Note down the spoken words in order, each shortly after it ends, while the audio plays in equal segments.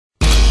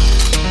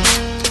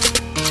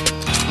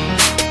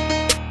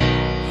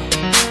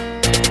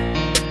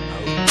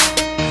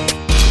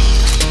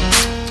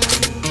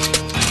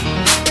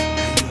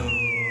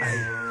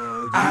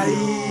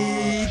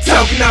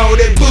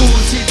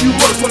bullshit, you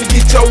must wanna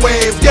get your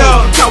ass.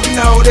 Yeah, talking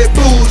all that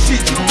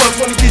bullshit, you must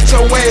wanna get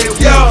your ass.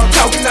 Yeah,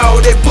 talking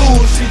all that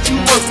bullshit, you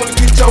must wanna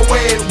get your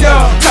ass.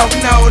 Yeah,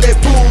 talking all that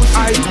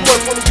bullshit, you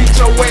must wanna get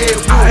your ass.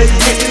 I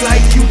ain't acting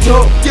like you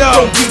talk.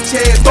 Don't get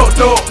your ass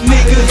fucked up.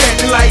 Niggas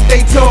acting like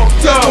they talk.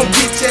 Don't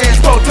get your ass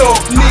fucked up.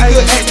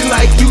 Nigga acting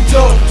like you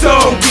talk.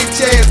 Don't get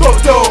your ass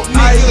fucked up.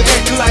 Nigga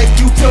acting like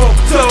you talk.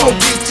 Don't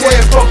get your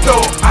ass fucked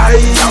up. I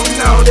ain't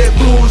talking all that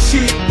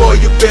bullshit, boy,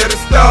 you better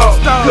stop.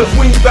 Cause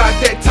when you bout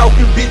that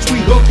talking, bitch, we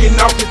hooking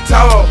off the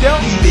top.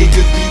 These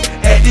niggas be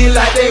acting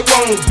like they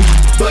won't be,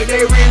 but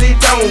they really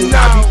don't.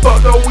 I be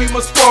fucked up with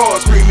my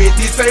squad, screaming,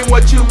 this ain't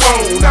what you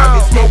want. I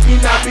been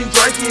smoking, I been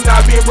drinking,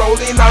 I been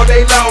rolling all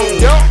day long.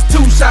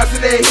 2 shots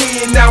of that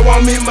hen, now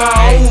I'm in my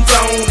own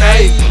zone.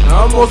 Ayy,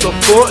 I'm on some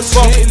fuck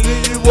shit,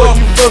 leave you what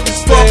you fucking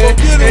stand.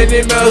 And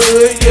in my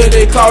hood, yeah,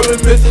 they call me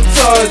Mr.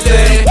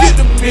 Tarzan. Get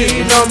the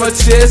beating on my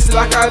chest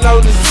like I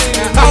know the city.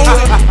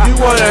 You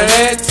wanna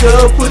act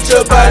tough, put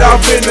your butt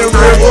off in the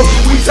river.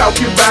 We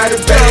talking about the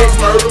bags,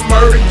 murder,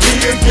 murder,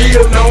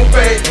 kill, no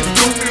fact, it's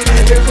stupid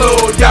in the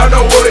club. Y'all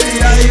know what it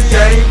is,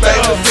 gang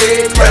bangers,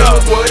 head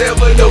rappers,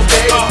 whatever the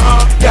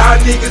fact. Y'all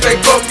niggas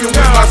ain't fucking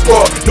with my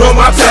squad, nor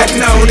my pack.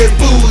 Talking all that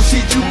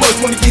bullshit, you must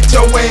wanna get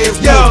your ass.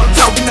 Yeah,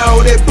 talking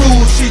all that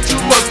bullshit, you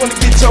must wanna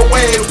get your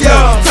ass.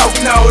 Yeah,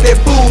 talking all that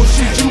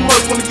bullshit, you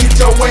must wanna get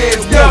your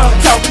ass. Yeah,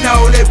 talking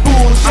all that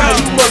bullshit,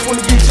 you must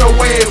wanna get your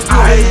ass.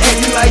 I ain't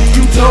acting like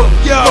you talk.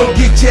 Don't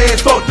get your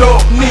ass fucked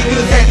up.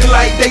 Niggas acting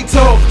like they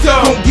talk.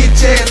 Don't get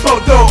your ass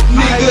fucked up.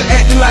 Nigga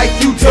acting like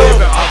you talk.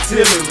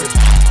 Artillery,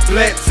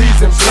 black tees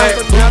and black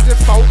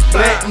boots,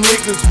 black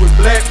niggas with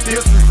black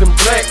fists and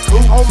black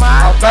coots.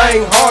 I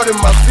bang hard in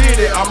my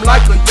city, I'm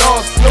like a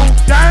young Snoop.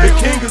 The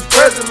king is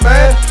present,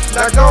 man.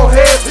 Now go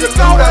ahead, salute.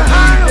 I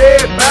leave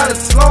dead by the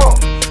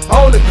slump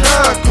on the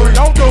concrete.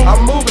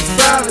 I'm moving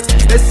silent.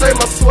 They say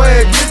my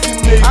swag is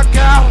unique.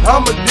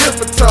 I'm a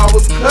different type,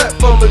 was cut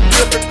from a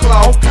different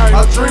cloth.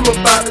 I dream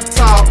about the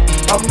top,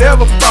 I'm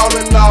never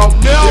falling off.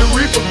 The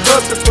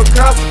repercussions for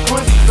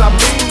consequences, I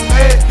mean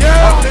that.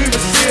 I leave the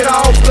shit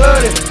all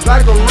bloody,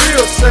 like a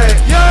real sad.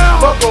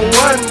 Fuck her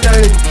one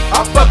day,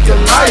 I fuck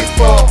your life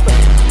up.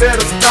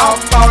 Better stop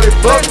all that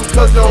bucking,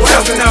 cause your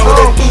ass Talking ain't all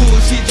that home.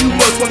 bullshit, you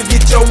must wanna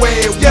get your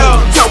ass.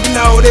 Talking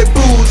all that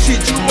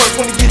bullshit, you must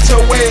wanna get your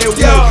ass.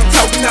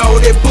 Talking all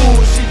that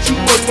bullshit, you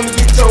must wanna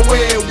get your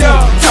ass.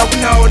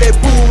 Talking all that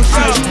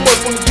bullshit, you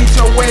must wanna get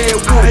your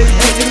ass. I ain't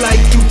acting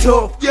like you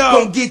tough.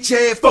 Gon' get your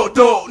ass fucked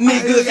up.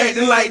 Niggas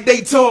acting like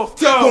they tough.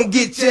 Gon'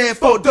 get your ass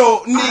fucked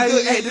up.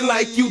 Nigga acting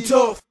like you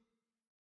tough.